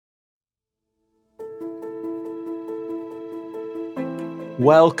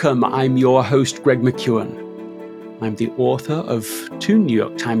Welcome, I'm your host, Greg McKeown. I'm the author of 2 New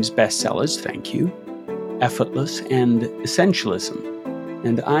York Times bestsellers, thank you, Effortless and Essentialism.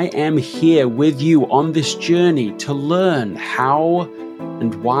 And I am here with you on this journey to learn how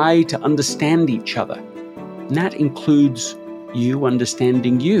and why to understand each other. And that includes you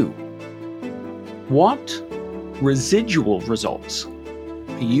understanding you. What residual results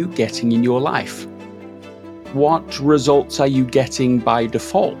are you getting in your life? What results are you getting by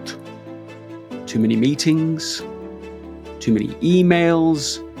default? Too many meetings, too many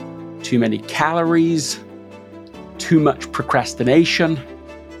emails, too many calories, too much procrastination.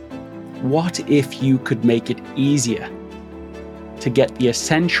 What if you could make it easier to get the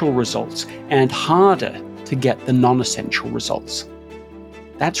essential results and harder to get the non-essential results?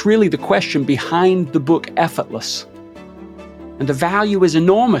 That's really the question behind the book Effortless. And the value is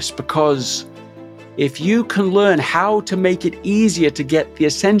enormous because if you can learn how to make it easier to get the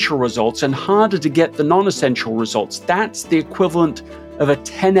essential results and harder to get the non-essential results, that's the equivalent of a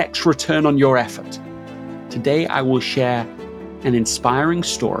 10x return on your effort. Today, I will share an inspiring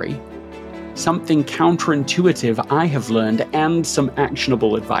story, something counterintuitive I have learned, and some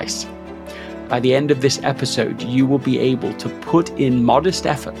actionable advice. By the end of this episode, you will be able to put in modest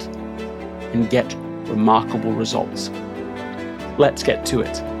effort and get remarkable results. Let's get to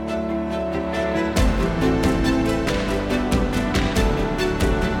it.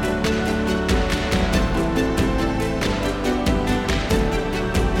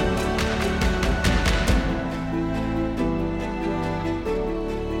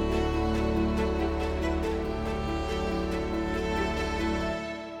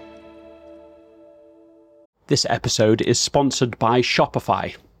 This episode is sponsored by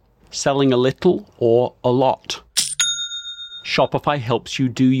Shopify. Selling a little or a lot. Shopify helps you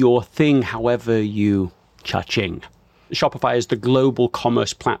do your thing however you cha-ching. Shopify is the global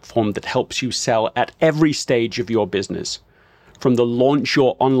commerce platform that helps you sell at every stage of your business. From the launch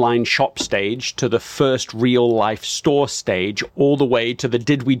your online shop stage to the first real-life store stage, all the way to the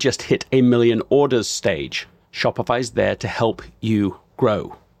did we just hit 1 million orders stage. Shopify's there to help you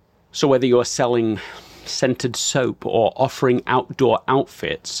grow. So whether you're selling scented soap or offering outdoor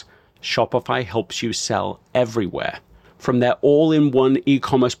outfits, Shopify helps you sell everywhere. From their all-in-one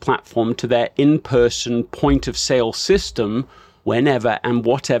e-commerce platform to their in-person point-of-sale system, whenever and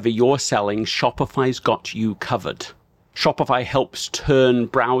whatever you're selling, Shopify's got you covered. Shopify helps turn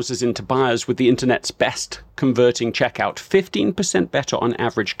browsers into buyers with the internet's best converting checkout, 15% better on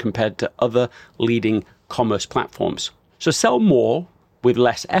average compared to other leading commerce platforms. So sell more with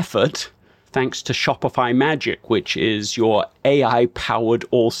less effort, thanks to Shopify Magic, which is your AI-powered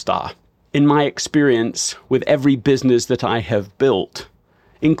all-star. In my experience with every business that I have built,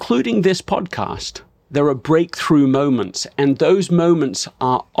 including this podcast, there are breakthrough moments, and those moments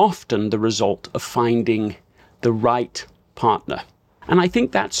are often the result of finding the right partner. And I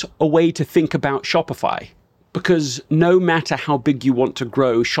think that's a way to think about Shopify, because no matter how big you want to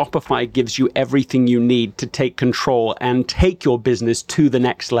grow, Shopify gives you everything you need to take control and take your business to the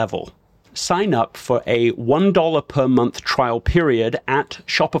next level. Sign up for a $1 per month trial period at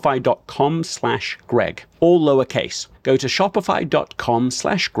shopify.com/Greg, all lowercase. Go to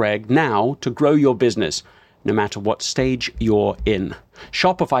shopify.com/Greg now to grow your business, no matter what stage you're in.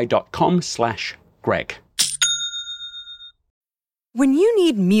 Shopify.com/Greg. When you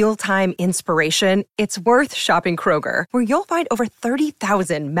need mealtime inspiration, it's worth shopping Kroger, where you'll find over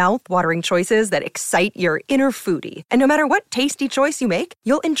 30,000 mouth-watering choices that excite your inner foodie. And no matter what tasty choice you make,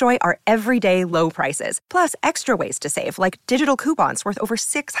 you'll enjoy our everyday low prices, plus extra ways to save, like digital coupons worth over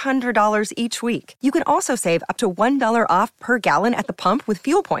 $600 each week. You can also save up to $1 off per gallon at the pump with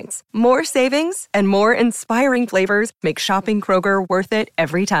fuel points. More savings and more inspiring flavors make shopping Kroger worth it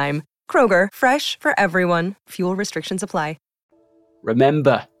every time. Kroger, fresh for everyone. Fuel restrictions apply.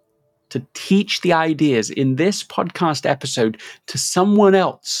 Remember to teach the ideas in this podcast episode to someone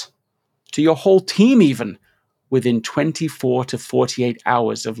else, to your whole team even, within 24 to 48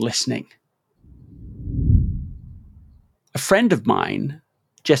 hours of listening. A friend of mine,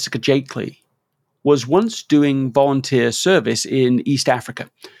 Jessica Jakeley, was once doing volunteer service in East Africa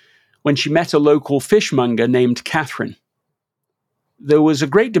when she met a local fishmonger named Catherine. There was a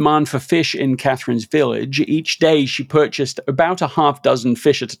great demand for fish in Catherine's village. Each day she purchased about a half dozen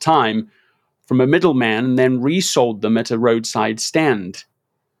fish at a time from a middleman and then resold them at a roadside stand.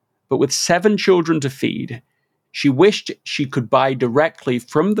 But with 7 children to feed, she wished she could buy directly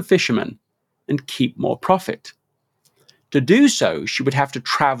from the fishermen and keep more profit. To do so, she would have to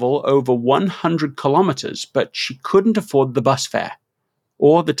travel over 100 kilometers, but she couldn't afford the bus fare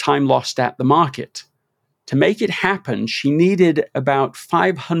or the time lost at the market To make it happen, she needed about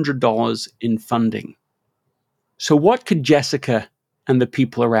 $500 in funding. So what could Jessica and the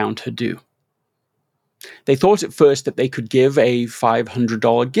people around her do? They thought at first that they could give a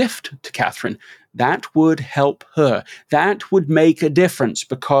 $500 gift to Catherine. That would help her. That would make a difference,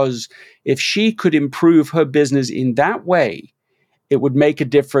 because if she could improve her business in that way, it would make a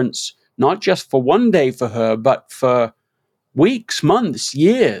difference not just for one day for her, but for weeks, months,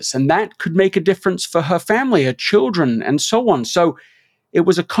 years. And that could make a difference for her family, her children, and so on. So it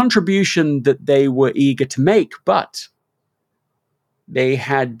was a contribution that they were eager to make, but they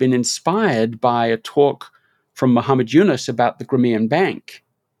had been inspired by a talk from Muhammad Yunus about the Grameen Bank.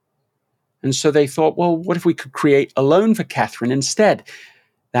 And so they thought, well, what if we could create a loan for Catherine instead?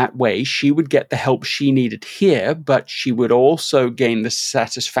 That way, she would get the help she needed here, but she would also gain the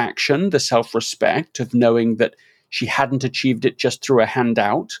satisfaction, the self-respect of knowing that she hadn't achieved it just through a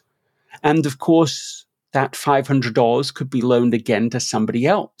handout. And of course, that $500 could be loaned again to somebody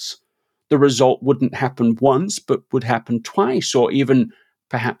else. The result wouldn't happen once, but would happen twice, or even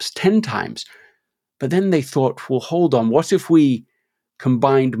perhaps 10 times. But then they thought, well, hold on, what if we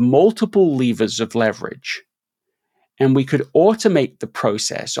combined multiple levers of leverage, and we could automate the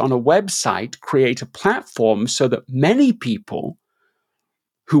process on a website, create a platform so that many people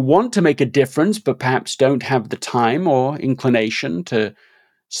who want to make a difference but perhaps don't have the time or inclination to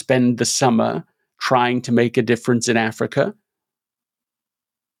spend the summer trying to make a difference in Africa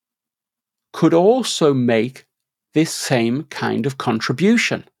could also make this same kind of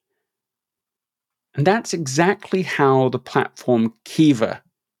contribution. And that's exactly how the platform Kiva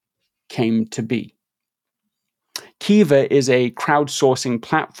came to be. Kiva is a crowdsourcing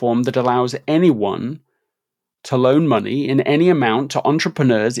platform that allows anyone to loan money in any amount to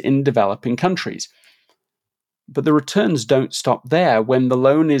entrepreneurs in developing countries. But the returns don't stop there. When the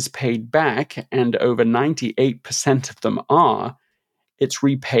loan is paid back, and over 98% of them are, it's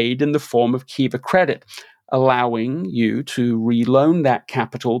repaid in the form of Kiva credit, allowing you to reloan that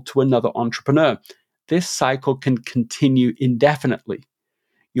capital to another entrepreneur. This cycle can continue indefinitely.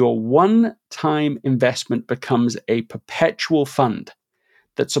 Your one-time investment becomes a perpetual fund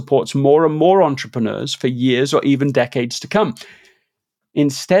that supports more and more entrepreneurs for years or even decades to come.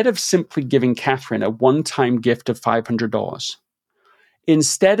 Instead of simply giving Catherine a one-time gift of $500,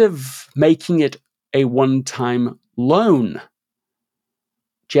 instead of making it a one-time loan,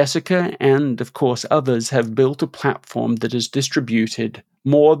 Jessica and, of course, others have built a platform that has distributed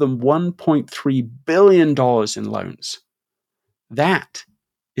more than $1.3 billion in loans. That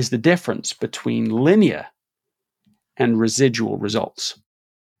is the difference between linear and residual results.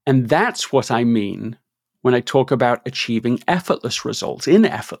 And that's what I mean when I talk about achieving effortless results in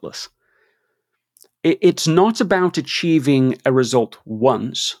Effortless. It's not about achieving a result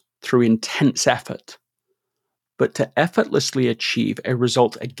once through intense effort, but to effortlessly achieve a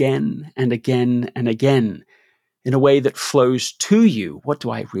result again and again and again in a way that flows to you. What do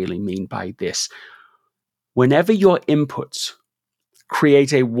I really mean by this? Whenever your inputs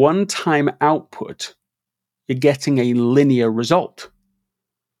create a one-time output, you're getting a linear result.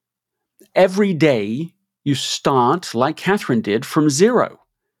 Every day, you start, like Catherine did, from zero.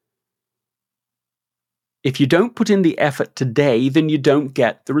 If you don't put in the effort today, then you don't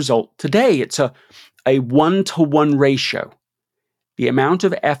get the result today. It's a one-to-one ratio. The amount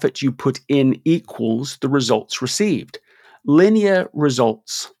of effort you put in equals the results received. Linear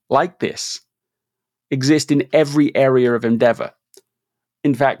results like this exist in every area of endeavor.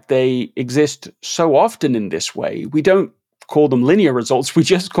 In fact, they exist so often in this way, we don't call them linear results, we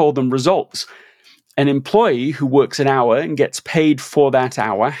just call them results. An employee who works an hour and gets paid for that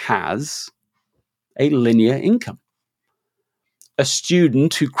hour has a linear income. A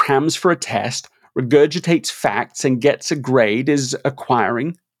student who crams for a test, regurgitates facts, and gets a grade is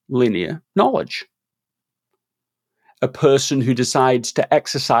acquiring linear knowledge. A person who decides to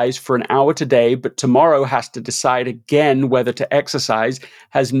exercise for an hour today, but tomorrow has to decide again whether to exercise,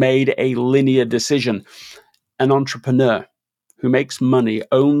 has made a linear decision. An entrepreneur who makes money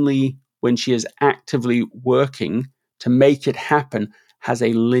only when she is actively working to make it happen has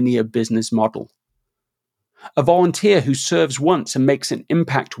a linear business model. A volunteer who serves once and makes an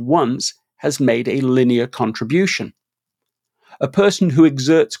impact once has made a linear contribution. A person who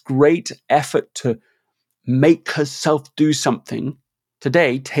exerts great effort to make herself do something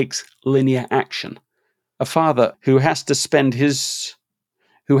today takes linear action. A father who has to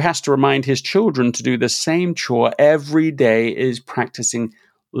remind his children to do the same chore every day is practicing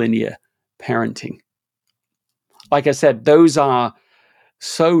linear parenting. Like I said, those are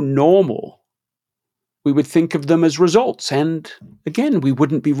so normal. We would think of them as results, and again, we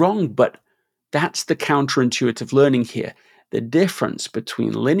wouldn't be wrong, but That's the counterintuitive learning here. The difference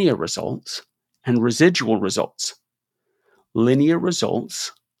between linear results and residual results. Linear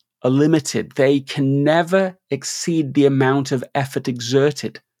results are limited. They can never exceed the amount of effort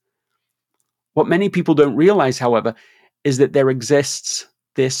exerted. What many people don't realize, however, is that there exists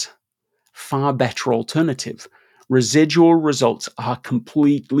this far better alternative. Residual results are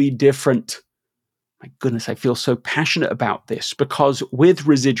completely different. My goodness, I feel so passionate about this because with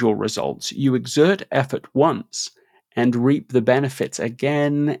residual results, you exert effort once and reap the benefits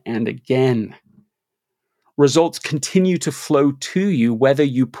again and again. Results continue to flow to you whether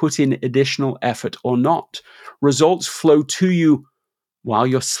you put in additional effort or not. Results flow to you while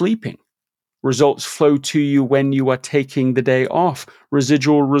you're sleeping. Results flow to you when you are taking the day off.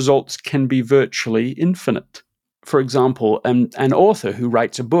 Residual results can be virtually infinite. For example, an author who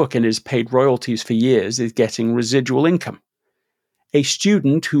writes a book and is paid royalties for years is getting residual income. A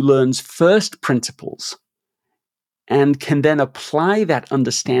student who learns first principles and can then apply that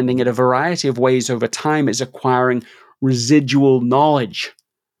understanding in a variety of ways over time is acquiring residual knowledge.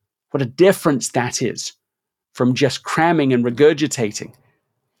 What a difference that is from just cramming and regurgitating.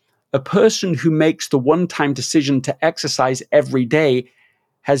 A person who makes the one-time decision to exercise every day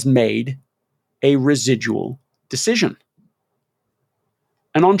has made a residual decision.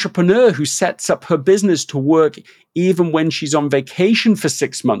 An entrepreneur who sets up her business to work even when she's on vacation for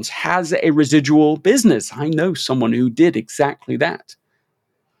 6 months has a residual business. I know someone who did exactly that.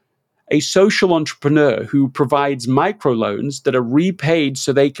 A social entrepreneur who provides microloans that are repaid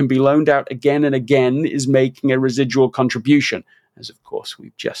so they can be loaned out again and again is making a residual contribution, as of course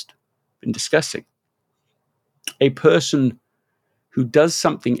we've just been discussing. A person who does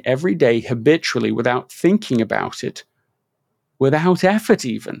something every day habitually without thinking about it, without effort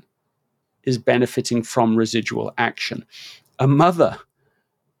even, is benefiting from residual action. A mother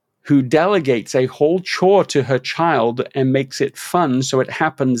who delegates a whole chore to her child and makes it fun so it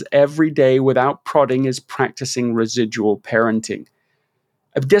happens every day without prodding is practicing residual parenting.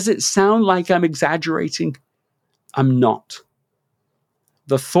 Does it sound like I'm exaggerating? I'm not.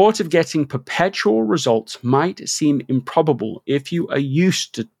 The thought of getting perpetual results might seem improbable if you are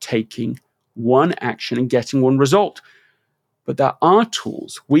used to taking one action and getting one result. But there are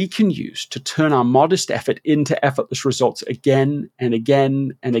tools we can use to turn our modest effort into effortless results again and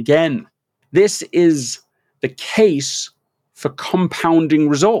again and again. This is the case for compounding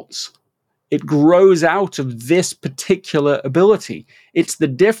results. It grows out of this particular ability. It's the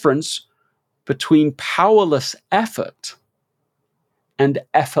difference between powerless effort and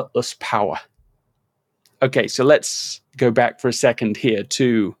effortless power. Okay, so let's go back for a second here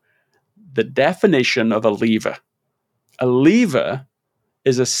to the definition of a lever. A lever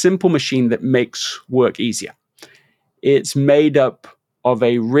is a simple machine that makes work easier. It's made up of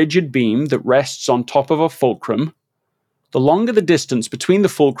a rigid beam that rests on top of a fulcrum. The longer the distance between the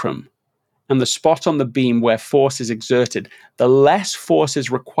fulcrum and the spot on the beam where force is exerted, the less force is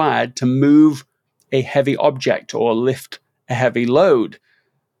required to move a heavy object or lift a heavy load.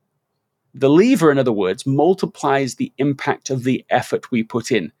 The lever, in other words, multiplies the impact of the effort we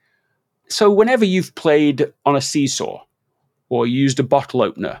put in. So whenever you've played on a seesaw, or used a bottle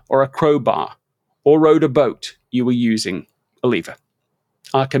opener, or a crowbar, or rowed a boat, you were using a lever.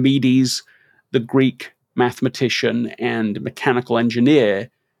 Archimedes, the Greek mathematician and mechanical engineer,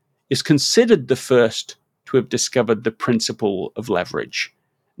 is considered the first to have discovered the principle of leverage.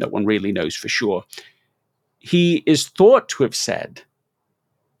 No one really knows for sure. He is thought to have said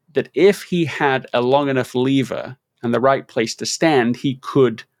that if he had a long enough lever and the right place to stand, he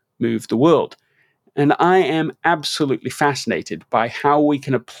could move the world. And I am absolutely fascinated by how we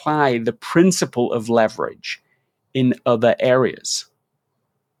can apply the principle of leverage in other areas.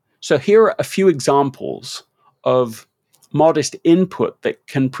 So here are a few examples of modest input that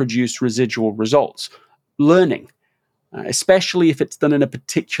can produce residual results. Learning, especially if it's done in a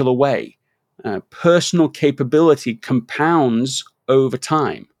particular way. Personal capability compounds over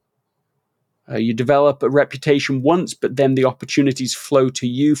time. You develop a reputation once, but then the opportunities flow to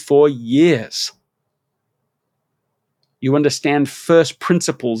you for years. You understand first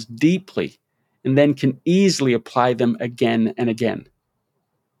principles deeply and then can easily apply them again and again.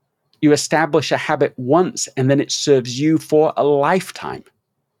 You establish a habit once and then it serves you for a lifetime.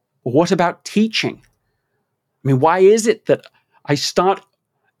 What about teaching? I mean, why is it that I start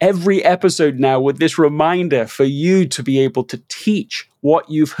every episode now with this reminder for you to be able to teach what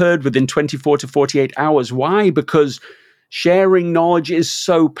you've heard within 24 to 48 hours? Why? Because sharing knowledge is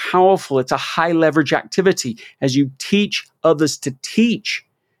so powerful. It's a high leverage activity. As you teach others to teach,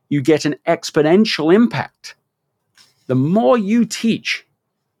 you get an exponential impact. The more you teach,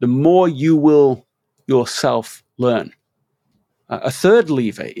 the more you will yourself learn. A third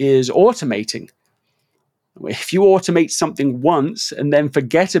lever is automating. If you automate something once and then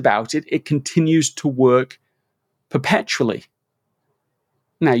forget about it, it continues to work perpetually.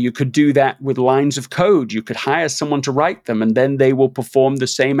 Now, you could do that with lines of code. You could hire someone to write them, and then they will perform the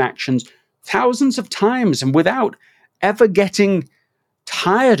same actions thousands of times and without ever getting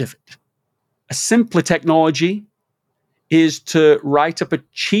tired of it. A simpler technology is to write up a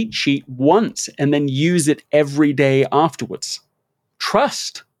cheat sheet once and then use it every day afterwards.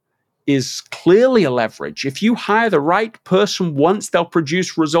 Trust is clearly a leverage. If you hire the right person once, they'll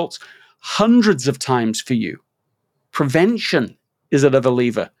produce results hundreds of times for you. Prevention is another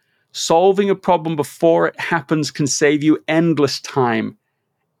lever. Solving a problem before it happens can save you endless time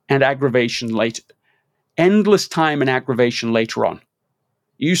and aggravation later. Endless time and aggravation later on.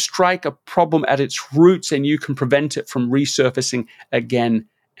 You strike a problem at its roots and you can prevent it from resurfacing again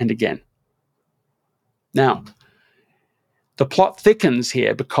and again. Now, the plot thickens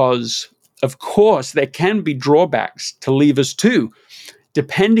here because, of course, there can be drawbacks to levers too.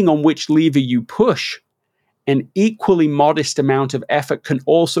 Depending on which lever you push, an equally modest amount of effort can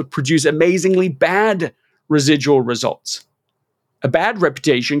also produce amazingly bad residual results. A bad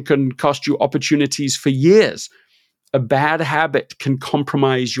reputation can cost you opportunities for years. A bad habit can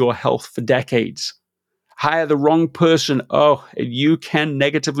compromise your health for decades. Hire the wrong person, you can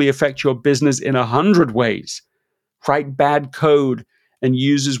negatively affect your business in 100 ways. Write bad code and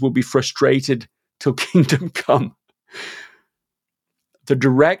users will be frustrated till kingdom come. The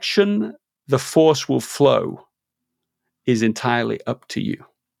direction the force will flow is entirely up to you.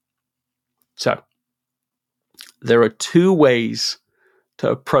 So, there are two ways to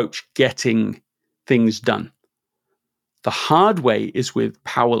approach getting things done. The hard way is with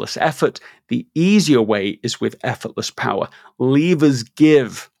powerless effort. The easier way is with effortless power. Levers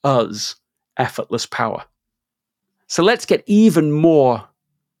give us effortless power. So let's get even more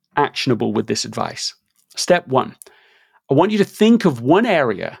actionable with this advice. Step 1, I want you to think of one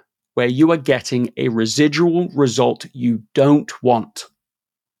area where you are getting a residual result you don't want.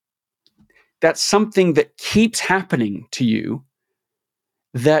 That's something that keeps happening to you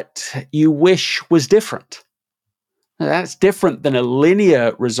that you wish was different. Now, that's different than a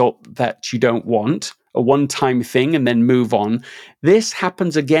linear result that you don't want, a one-time thing and then move on. This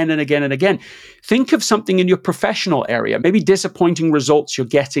happens again and again and again. Think of something in your professional area, maybe disappointing results you're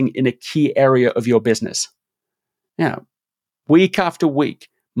getting in a key area of your business. Week after week,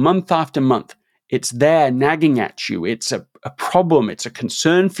 month after month, it's there nagging at you. It's a problem. It's a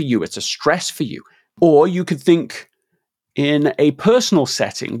concern for you. It's a stress for you. Or you could think in a personal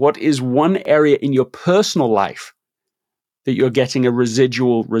setting, what is one area in your personal life that you're getting a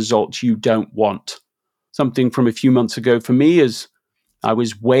residual result you don't want? Something from a few months ago for me is I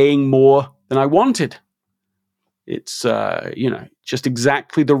was weighing more than I wanted. It's, just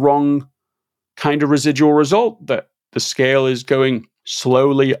exactly the wrong kind of residual result, that the scale is going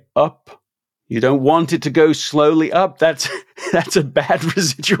slowly up. You don't want it to go slowly up. That's a bad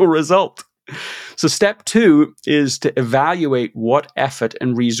residual result. So step 2 is to evaluate what effort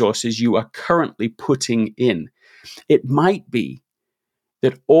and resources you are currently putting in. It might be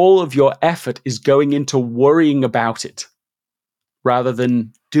that all of your effort is going into worrying about it rather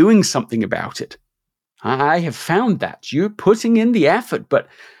than doing something about it. I have found that you're putting in the effort, but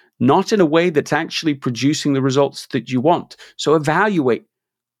not in a way that's actually producing the results that you want. So evaluate,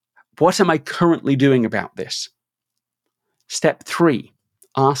 what am I currently doing about this? Step 3,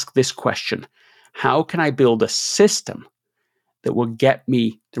 ask this question: how can I build a system that will get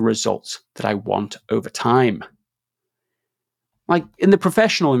me the results that I want over time? Like in the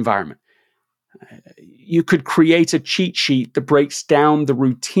professional environment, you could create a cheat sheet that breaks down the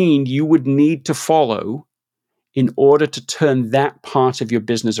routine you would need to follow in order to turn that part of your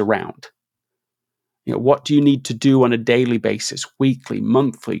business around. What do you need to do on a daily basis, weekly,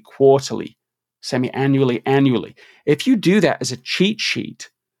 monthly, quarterly, semi-annually, annually? If you do that as a cheat sheet,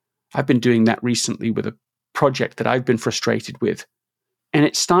 I've been doing that recently with a project that I've been frustrated with, and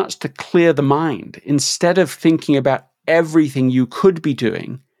it starts to clear the mind. Instead of thinking about everything you could be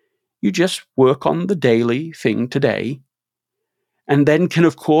doing, you just work on the daily thing today, and then can,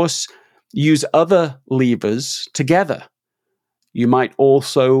 of course, use other levers together. You might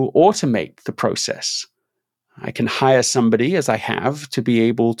also automate the process. I can hire somebody, as I have, to be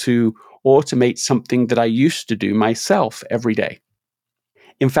able to automate something that I used to do myself every day.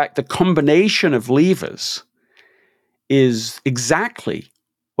 In fact, the combination of levers is exactly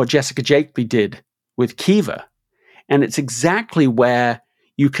what Jessica Jakeby did with Kiva. And it's exactly where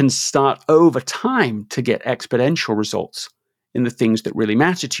you can start over time to get exponential results in the things that really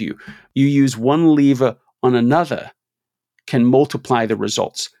matter to you. You use one lever on another can multiply the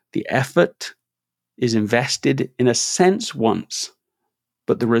results. The effort is invested in a sense once,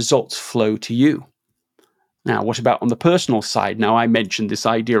 but the results flow to you. Now, what about on the personal side? Now, I mentioned this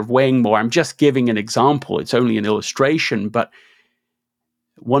idea of weighing more. I'm just giving an example. It's only an illustration, but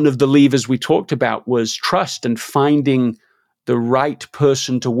one of the levers we talked about was trust and finding the right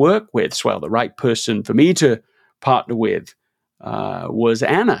person to work with. Well, the right person for me to partner with was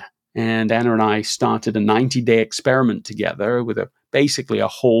Anna. And Anna and I started a 90-day experiment together with basically a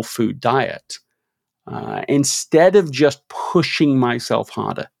whole food diet. Instead of just pushing myself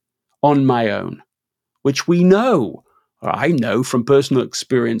harder on my own, which we know, or I know from personal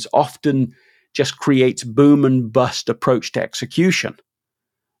experience, often just creates boom and bust approach to execution.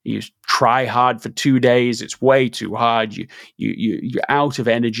 You try hard for 2 days, it's way too hard, you're out of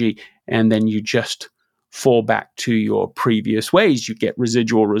energy, and then you just fall back to your previous ways. You get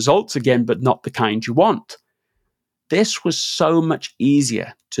residual results again, but not the kind you want. This was so much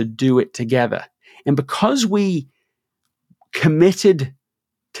easier to do it together. And because we committed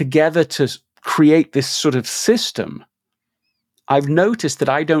together to create this sort of system, I've noticed that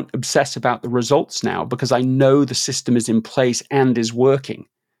I don't obsess about the results now because I know the system is in place and is working.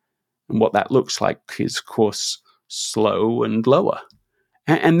 And what that looks like is, of course, slow and lower.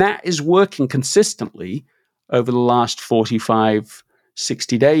 And that is working consistently over the last 45,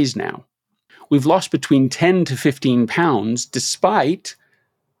 60 days now. We've lost between 10 to 15 pounds despite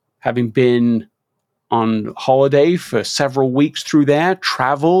having been on holiday for several weeks through there,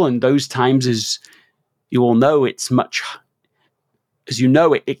 travel, and those times, as you all know, it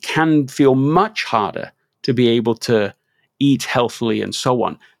can feel much harder to be able to eat healthily and so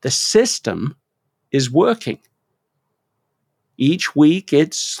on. The system is working. Each week,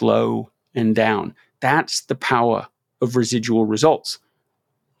 it's slow and down. That's the power of residual results.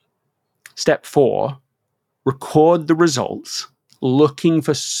 Step 4, record the results, looking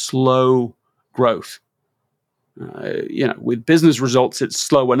for slow growth. With business results, it's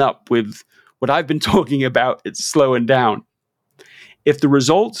slowing up. With what I've been talking about, it's slowing down. If the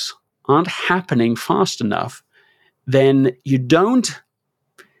results aren't happening fast enough, then you don't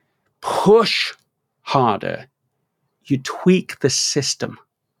push harder. You tweak the system.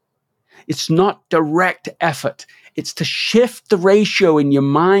 It's not direct effort. It's to shift the ratio in your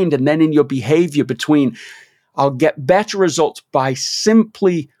mind and then in your behavior between I'll get better results by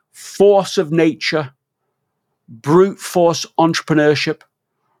simply force of nature, brute force entrepreneurship,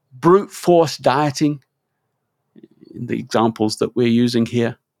 brute force dieting, in the examples that we're using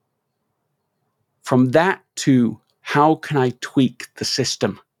here. From that to how can I tweak the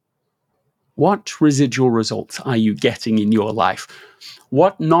system? What residual results are you getting in your life?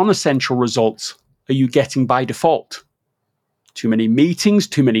 What non-essential results are you getting by default? Too many meetings,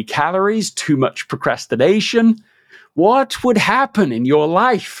 too many calories, too much procrastination? What would happen in your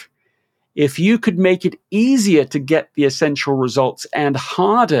life if you could make it easier to get the essential results and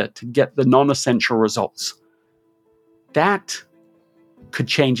harder to get the non-essential results? That could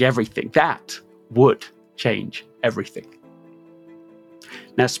change everything. That would change everything.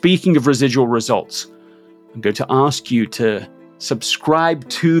 Now, speaking of residual results, I'm going to ask you to subscribe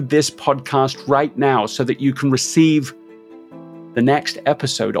to this podcast right now so that you can receive the next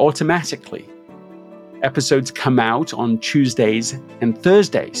episode automatically. Episodes come out on Tuesdays and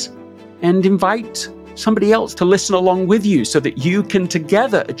Thursdays. And invite somebody else to listen along with you so that you can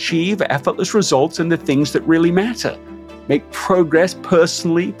together achieve effortless results in the things that really matter. Make progress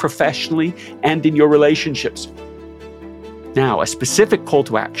personally, professionally, and in your relationships. Now, a specific call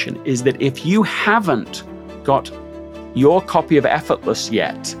to action is that if you haven't got your copy of Effortless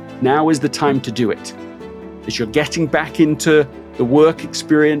yet, now is the time to do it. As you're getting back into the work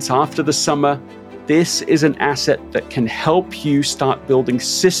experience after the summer, this is an asset that can help you start building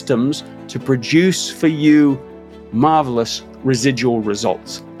systems to produce for you marvelous residual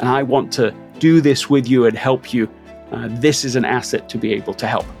results. And I want to do this with you and help you. This is an asset to be able to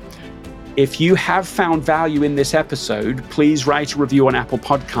help. If you have found value in this episode, please write a review on Apple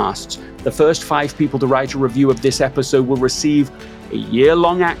Podcasts. The first 5 people to write a review of this episode will receive a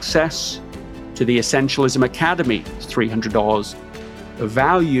year-long access to the Essentialism Academy. It's $300 of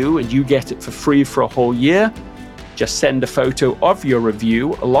value, and you get it for free for a whole year. Just send a photo of your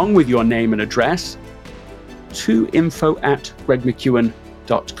review along with your name and address to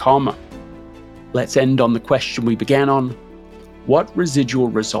info@gregmckeown.com. Let's end on the question we began on. What residual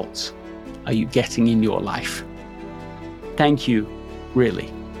results are you getting in your life? Thank you,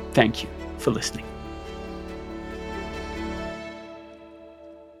 really, thank you for listening.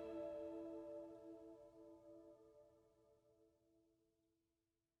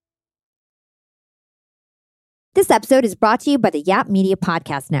 This episode is brought to you by the Yap Media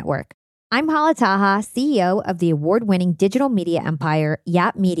Podcast Network. I'm Hala Taha, CEO of the award-winning digital media empire,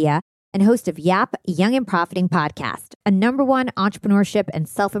 Yap Media, and host of Yap Young and Profiting Podcast, a #1 entrepreneurship and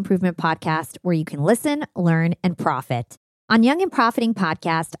self-improvement podcast where you can listen, learn, and profit. On Young and Profiting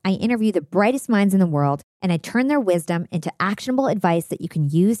Podcast, I interview the brightest minds in the world, and I turn their wisdom into actionable advice that you can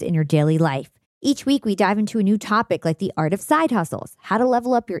use in your daily life. Each week, we dive into a new topic like the art of side hustles, how to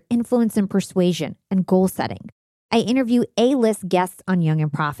level up your influence and persuasion, and goal setting. I interview A-list guests on Young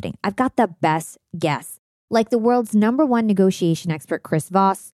and Profiting. I've got the best guests, like the world's #1 negotiation expert, Chris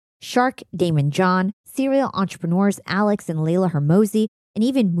Voss, Shark Damon John, serial entrepreneurs Alex and Layla Hermosi, and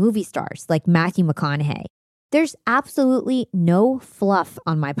even movie stars like Matthew McConaughey. There's absolutely no fluff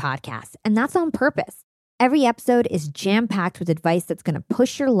on my podcast, and that's on purpose. Every episode is jam-packed with advice that's going to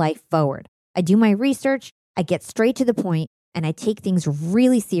push your life forward. I do my research, I get straight to the point, and I take things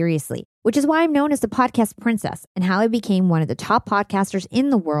really seriously, which is why I'm known as the podcast princess and how I became one of the top podcasters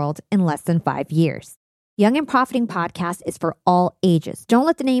in the world in less than 5 years. Young and Profiting Podcast is for all ages. Don't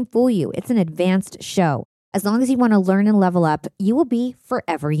let the name fool you. It's an advanced show. As long as you want to learn and level up, you will be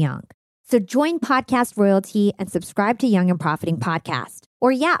forever young. So join Podcast Royalty and subscribe to Young and Profiting Podcast,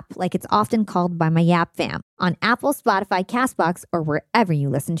 or YAP, like it's often called by my YAP fam, on Apple, Spotify, CastBox, or wherever you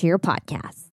listen to your podcasts.